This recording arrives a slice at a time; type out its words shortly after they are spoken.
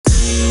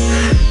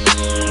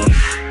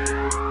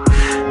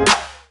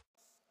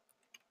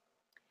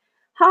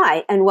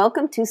Hi, and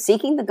welcome to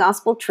Seeking the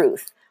Gospel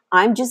Truth.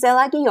 I'm Giselle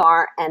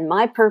Aguiar, and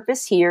my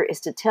purpose here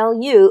is to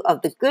tell you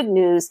of the good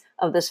news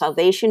of the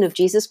salvation of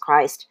Jesus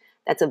Christ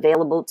that's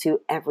available to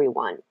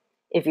everyone.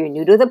 If you're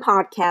new to the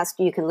podcast,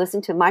 you can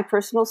listen to my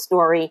personal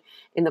story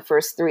in the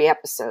first 3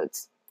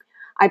 episodes.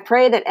 I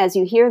pray that as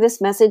you hear this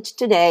message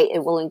today,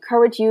 it will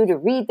encourage you to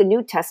read the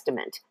New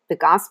Testament, the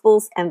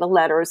Gospels, and the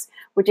letters,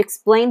 which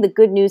explain the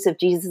good news of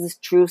Jesus'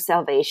 true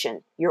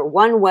salvation, your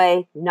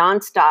one-way,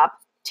 non-stop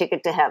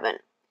ticket to heaven.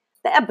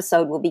 The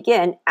episode will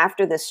begin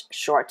after this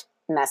short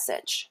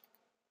message.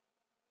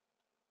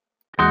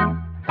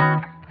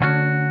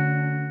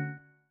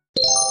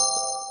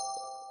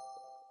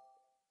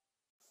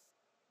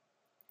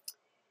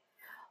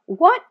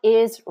 What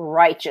is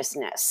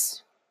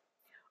righteousness?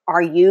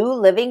 Are you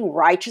living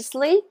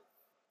righteously?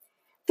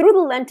 Through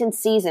the Lenten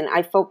season,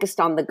 I focused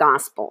on the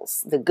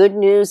Gospels, the good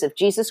news of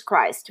Jesus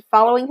Christ,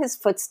 following his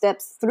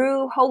footsteps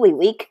through Holy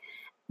Week,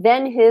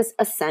 then his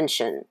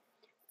ascension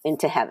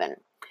into heaven.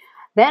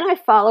 Then I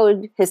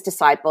followed his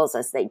disciples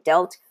as they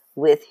dealt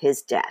with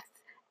his death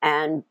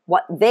and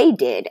what they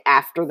did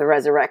after the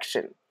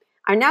resurrection.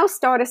 I now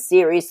start a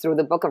series through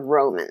the book of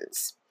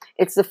Romans.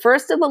 It's the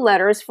first of the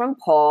letters from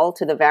Paul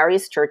to the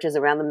various churches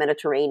around the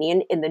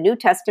Mediterranean in the New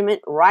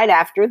Testament right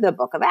after the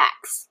book of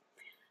Acts.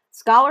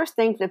 Scholars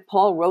think that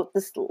Paul wrote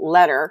this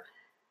letter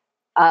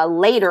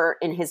later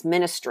in his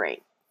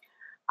ministry.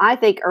 I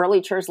think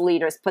early church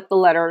leaders put the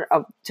letter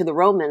to the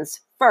Romans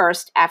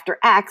first after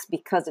Acts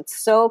because it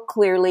so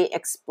clearly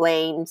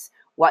explains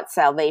what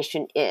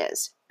salvation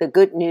is, the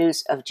good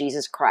news of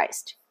Jesus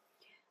Christ.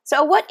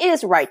 So what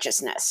is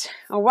righteousness?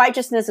 Well,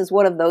 righteousness is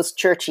one of those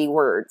churchy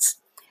words.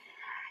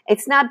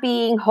 It's not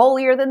being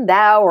holier than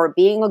thou or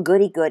being a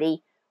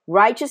goody-goody.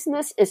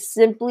 Righteousness is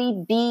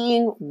simply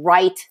being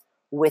right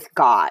with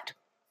God.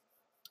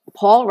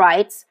 Paul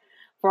writes,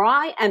 "For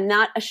I am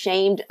not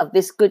ashamed of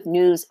this good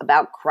news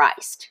about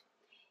Christ.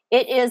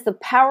 It is the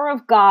power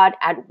of God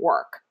at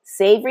work,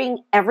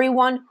 saving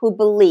everyone who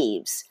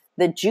believes,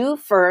 the Jew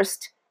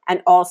first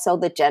and also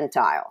the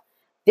Gentile.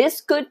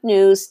 This good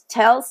news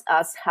tells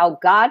us how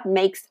God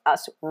makes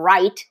us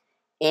right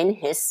in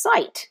his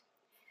sight.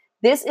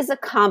 This is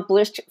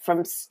accomplished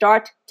from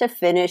start to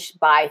finish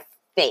by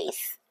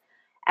faith.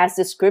 As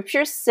the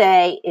scriptures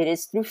say, it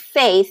is through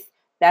faith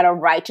that a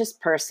righteous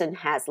person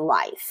has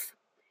life."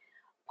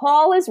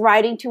 Paul is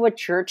writing to a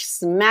church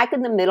smack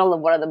in the middle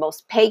of one of the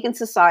most pagan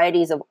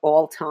societies of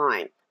all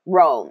time,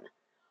 Rome.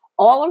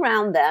 All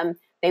around them,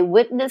 they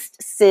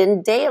witnessed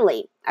sin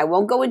daily. I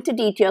won't go into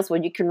details,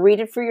 but you can read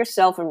it for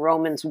yourself in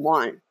Romans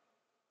 1.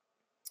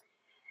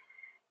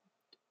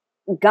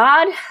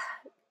 God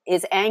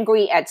is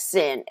angry at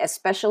sin,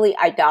 especially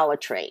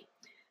idolatry.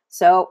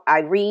 So I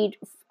read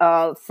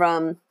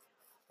from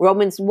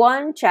Romans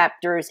 1,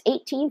 chapters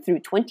 18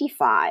 through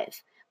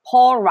 25.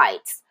 Paul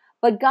writes,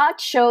 "But God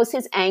shows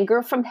his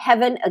anger from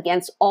heaven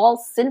against all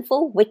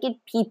sinful,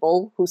 wicked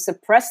people who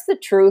suppress the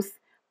truth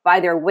by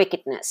their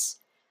wickedness.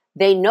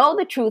 They know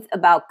the truth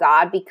about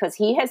God because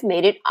he has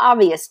made it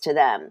obvious to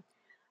them.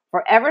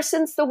 For ever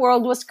since the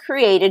world was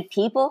created,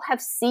 people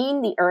have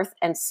seen the earth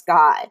and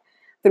sky.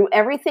 Through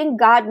everything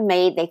God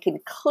made, they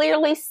can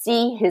clearly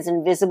see his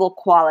invisible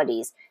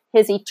qualities,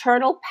 his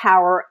eternal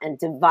power and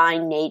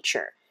divine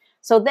nature.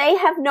 So they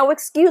have no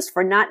excuse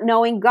for not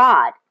knowing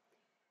God.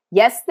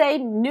 Yes, they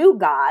knew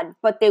God,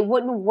 but they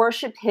wouldn't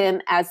worship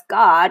him as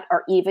God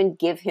or even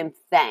give him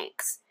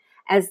thanks.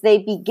 As they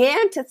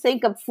began to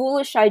think of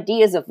foolish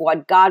ideas of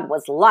what God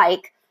was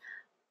like,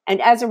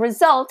 and as a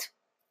result,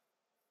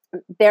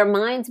 their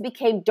minds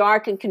became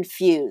dark and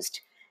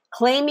confused.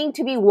 Claiming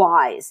to be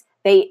wise,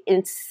 they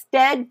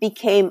instead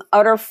became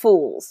utter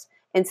fools.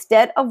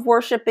 Instead of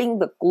worshiping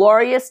the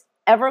glorious,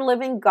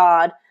 ever-living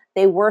God,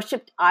 they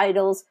worshiped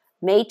idols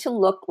made to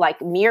look like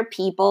mere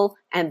people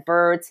and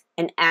birds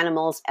and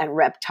animals and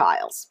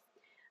reptiles.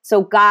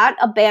 So God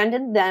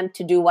abandoned them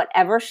to do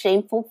whatever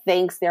shameful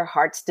things their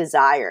hearts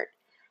desired.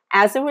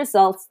 As a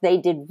result, they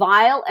did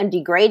vile and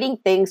degrading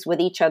things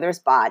with each other's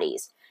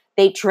bodies.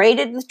 They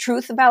traded the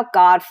truth about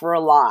God for a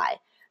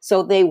lie.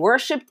 So they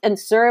worshiped and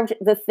served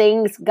the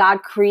things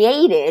God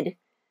created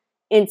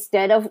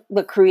instead of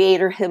the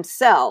Creator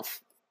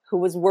himself, who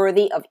was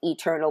worthy of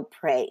eternal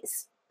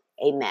praise."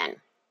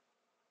 Amen.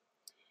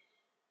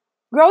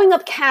 Growing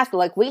up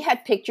Catholic, we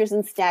had pictures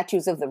and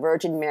statues of the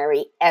Virgin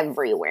Mary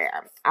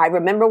everywhere. I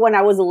remember when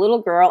I was a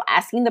little girl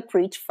asking the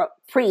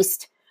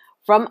priest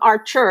from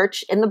our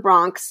church in the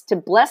Bronx to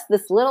bless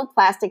this little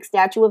plastic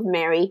statue of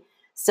Mary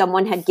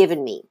someone had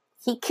given me.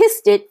 He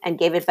kissed it and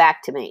gave it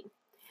back to me.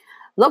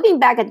 Looking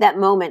back at that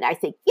moment, I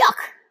think, yuck.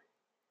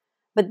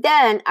 But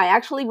then I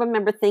actually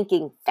remember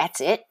thinking,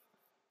 that's it?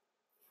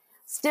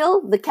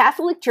 Still, the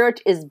Catholic Church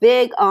is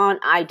big on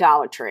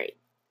idolatry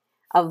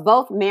of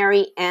both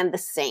Mary and the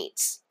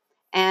saints.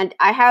 And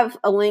I have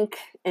a link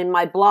in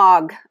my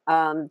blog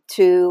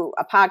to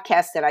a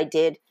podcast that I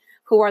did,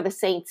 Who Are the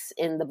Saints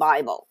in the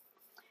Bible?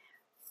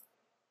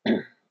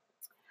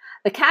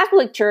 The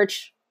Catholic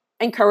Church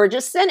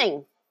encourages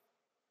sinning.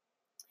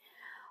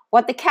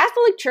 What the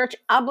Catholic Church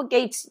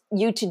obligates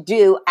you to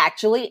do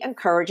actually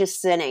encourages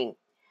sinning.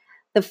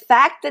 The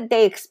fact that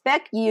they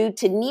expect you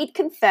to need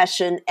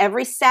confession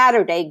every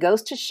Saturday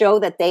goes to show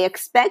that they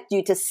expect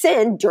you to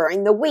sin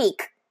during the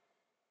week.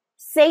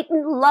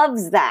 Satan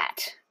loves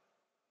that.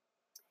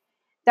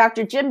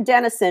 Dr. Jim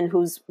Denison,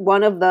 who's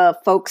one of the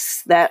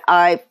folks that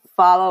I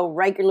follow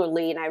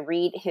regularly and I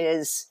read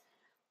his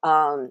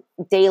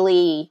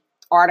daily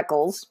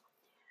articles,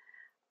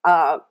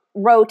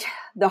 wrote,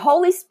 "The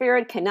Holy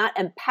Spirit cannot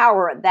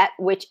empower that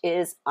which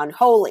is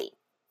unholy."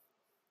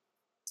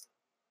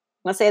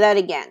 Let's say that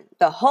again.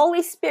 The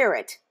Holy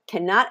Spirit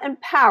cannot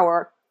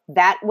empower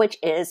that which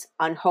is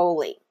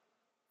unholy.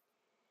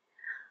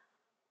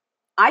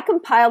 I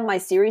compiled my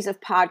series of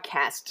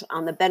podcasts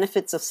on the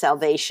benefits of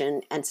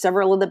salvation, and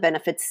several of the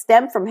benefits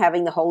stem from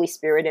having the Holy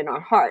Spirit in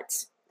our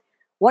hearts.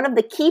 One of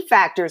the key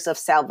factors of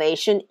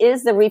salvation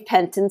is the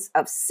repentance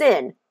of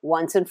sin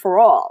once and for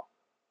all.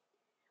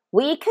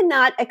 We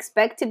cannot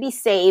expect to be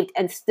saved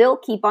and still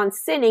keep on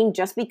sinning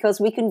just because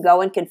we can go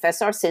and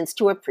confess our sins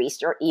to a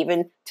priest or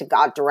even to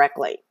God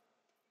directly.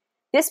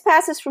 This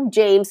passage from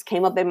James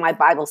came up in my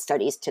Bible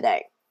studies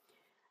today.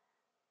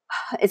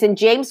 It's in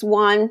James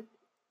 1,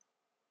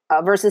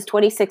 verses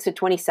 26 to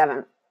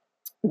 27.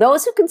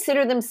 Those who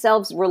consider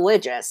themselves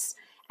religious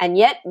and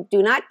yet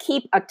do not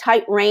keep a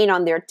tight rein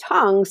on their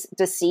tongues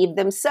deceive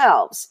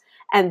themselves,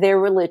 and their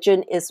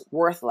religion is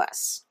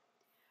worthless.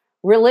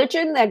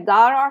 Religion that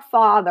God our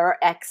Father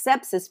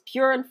accepts as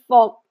pure and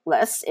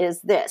faultless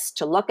is this: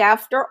 to look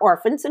after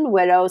orphans and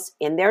widows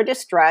in their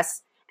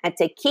distress and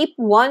to keep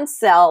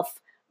oneself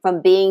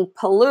from being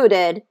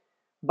polluted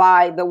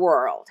by the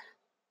world.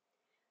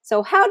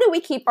 So how do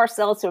we keep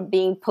ourselves from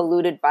being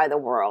polluted by the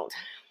world?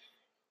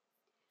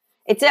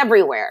 It's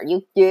everywhere.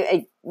 You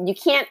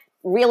can't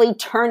really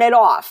turn it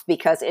off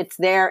because it's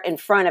there in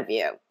front of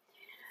you.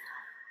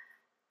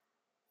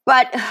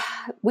 But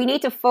we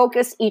need to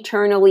focus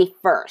eternally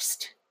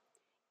first.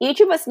 Each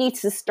of us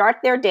needs to start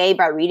their day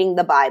by reading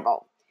the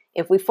Bible.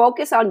 If we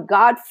focus on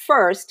God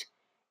first,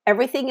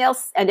 everything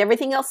else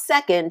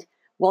second,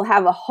 we'll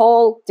have a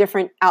whole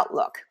different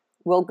outlook.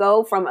 We'll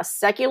go from a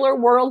secular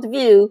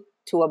worldview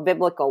to a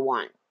biblical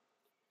one.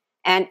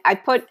 And I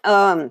put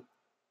a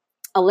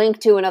link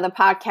to another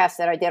podcast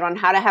that I did on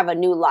how to have a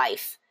new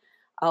life,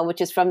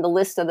 which is from the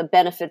list of the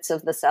benefits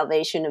of the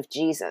salvation of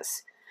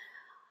Jesus.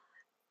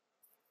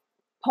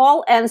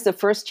 Paul ends the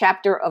first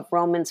chapter of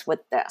Romans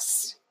with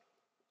this,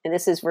 and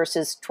this is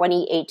verses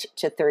 28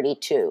 to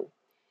 32.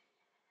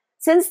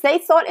 Since they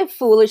thought it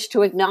foolish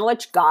to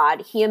acknowledge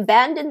God, he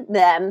abandoned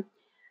them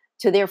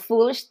to their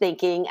foolish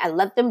thinking and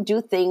let them do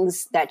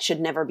things that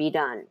should never be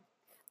done.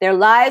 Their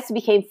lives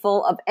became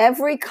full of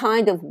every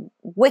kind of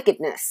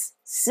wickedness,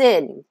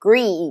 sin,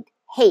 greed,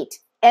 hate,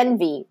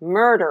 envy,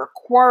 murder,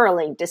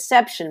 quarreling,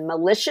 deception,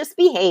 malicious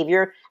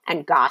behavior,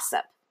 and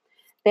gossip.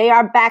 They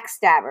are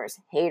backstabbers,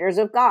 haters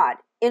of God,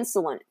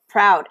 insolent,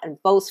 proud,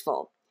 and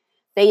boastful.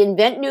 They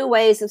invent new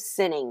ways of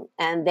sinning,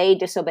 and they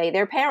disobey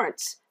their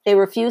parents. They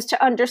refuse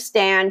to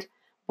understand,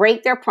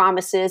 break their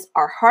promises,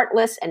 are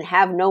heartless, and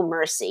have no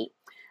mercy.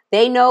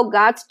 They know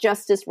God's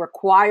justice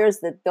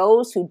requires that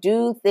those who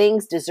do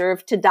things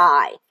deserve to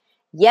die,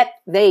 yet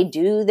they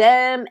do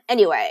them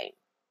anyway.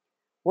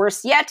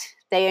 Worse yet,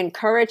 they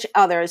encourage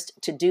others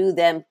to do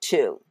them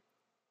too.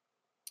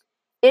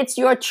 It's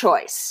your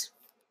choice.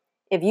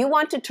 If you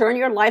want to turn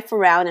your life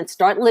around and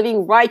start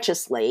living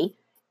righteously,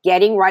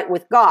 getting right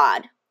with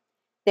God,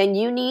 then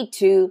you need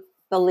to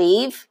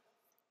believe,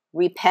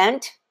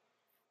 repent,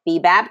 be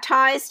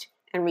baptized,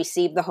 and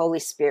receive the Holy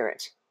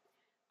Spirit.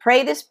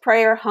 Pray this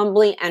prayer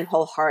humbly and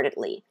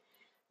wholeheartedly.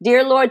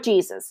 Dear Lord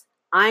Jesus,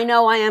 I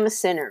know I am a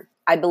sinner.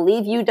 I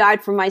believe you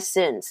died for my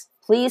sins.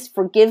 Please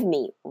forgive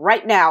me.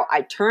 Right now,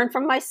 I turn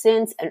from my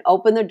sins and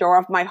open the door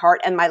of my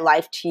heart and my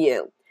life to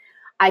you.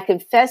 I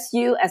confess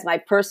you as my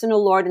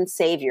personal Lord and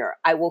Savior.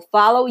 I will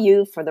follow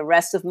you for the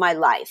rest of my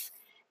life.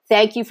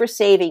 Thank you for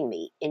saving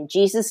me. In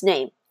Jesus'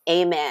 name,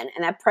 amen.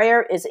 And that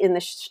prayer is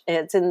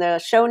it's in the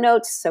show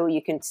notes so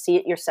you can see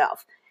it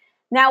yourself.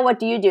 Now, what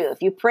do?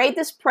 If you prayed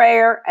this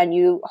prayer and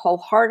you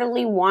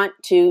wholeheartedly want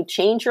to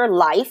change your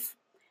life,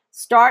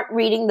 start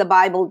reading the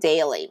Bible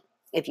daily.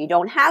 If you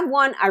don't have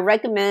one, I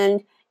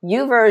recommend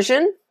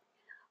YouVersion,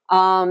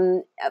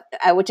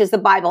 which is the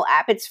Bible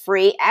app. It's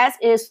free, as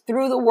is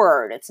Through the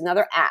Word. It's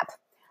another app.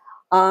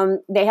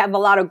 They have a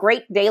lot of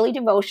great daily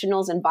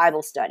devotionals and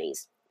Bible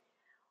studies.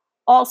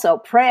 Also,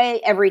 pray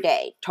every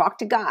day. Talk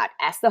to God.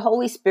 Ask the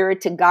Holy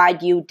Spirit to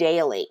guide you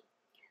daily.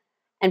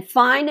 And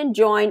find and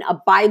join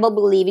a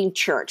Bible-believing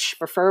church,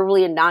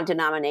 preferably a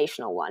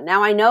non-denominational one.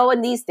 Now, I know in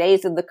these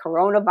days of the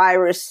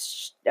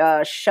coronavirus,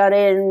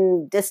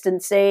 shut-in,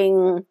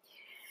 distancing,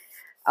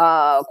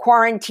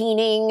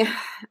 quarantining,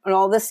 and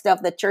all this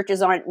stuff, that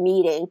churches aren't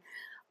meeting,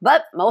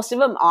 but most of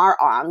them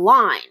are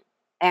online.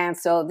 And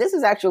so this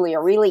is actually a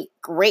really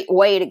great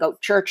way to go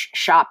church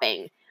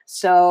shopping.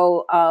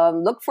 So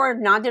look for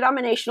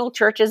non-denominational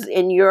churches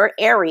in your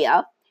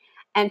area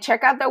and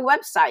check out their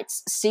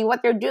websites, see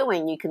what they're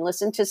doing. You can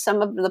listen to some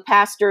of the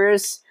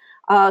pastors'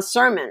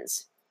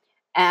 sermons.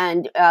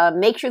 and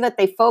make sure that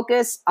they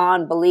focus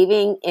on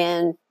believing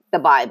in the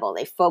Bible.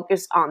 They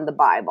focus on the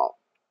Bible.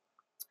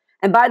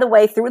 And by the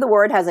way, Through the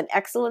Word has an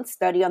excellent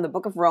study on the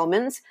book of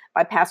Romans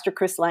by Pastor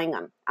Chris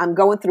Langham. I'm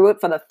going through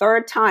it for the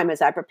third time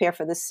as I prepare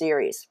for this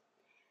series.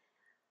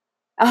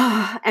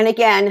 And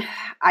again,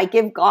 I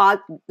give God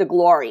the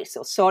glory.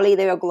 So soli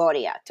Deo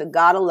gloria. To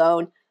God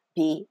alone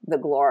be the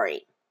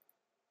glory.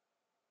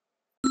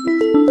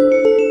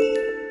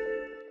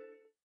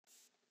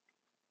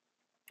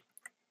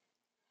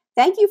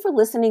 Thank you for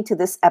listening to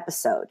this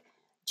episode.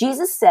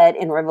 Jesus said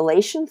in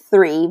Revelation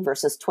 3,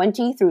 verses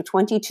 20 through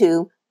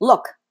 22,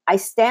 "Look, I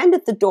stand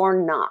at the door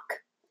and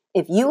knock.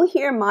 If you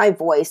hear my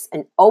voice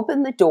and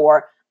open the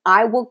door,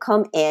 I will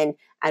come in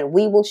and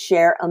we will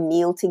share a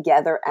meal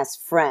together as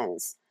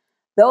friends.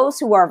 Those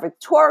who are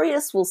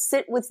victorious will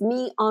sit with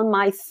me on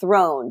my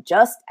throne,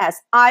 just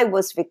as I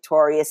was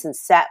victorious and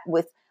sat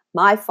with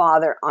my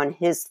Father on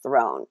his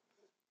throne.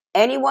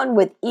 Anyone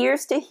with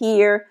ears to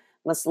hear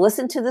must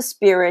listen to the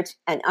Spirit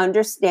and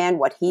understand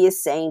what he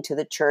is saying to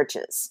the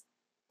churches."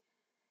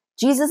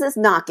 Jesus is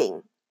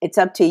knocking. It's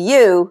up to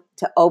you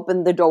to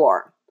open the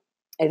door.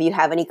 If you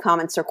have any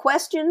comments or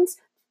questions,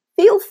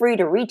 feel free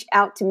to reach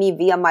out to me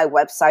via my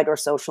website or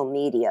social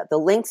media. The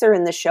links are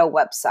in the show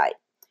website.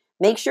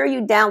 Make sure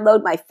you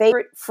download my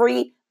favorite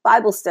free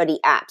Bible study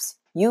apps,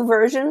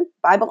 YouVersion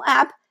Bible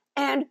app,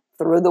 and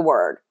Through the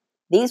Word.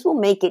 These will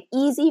make it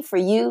easy for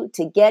you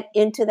to get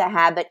into the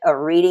habit of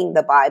reading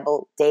the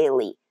Bible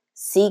daily.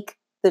 Seek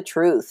the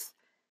truth.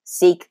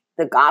 Seek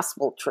the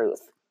gospel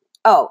truth.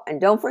 Oh, and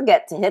don't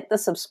forget to hit the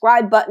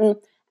subscribe button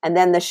and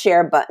then the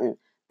share button.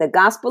 The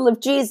gospel of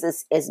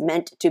Jesus is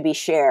meant to be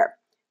shared.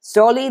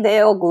 Soli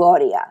Deo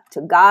gloria.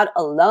 To God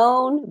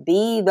alone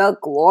be the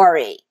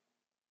glory.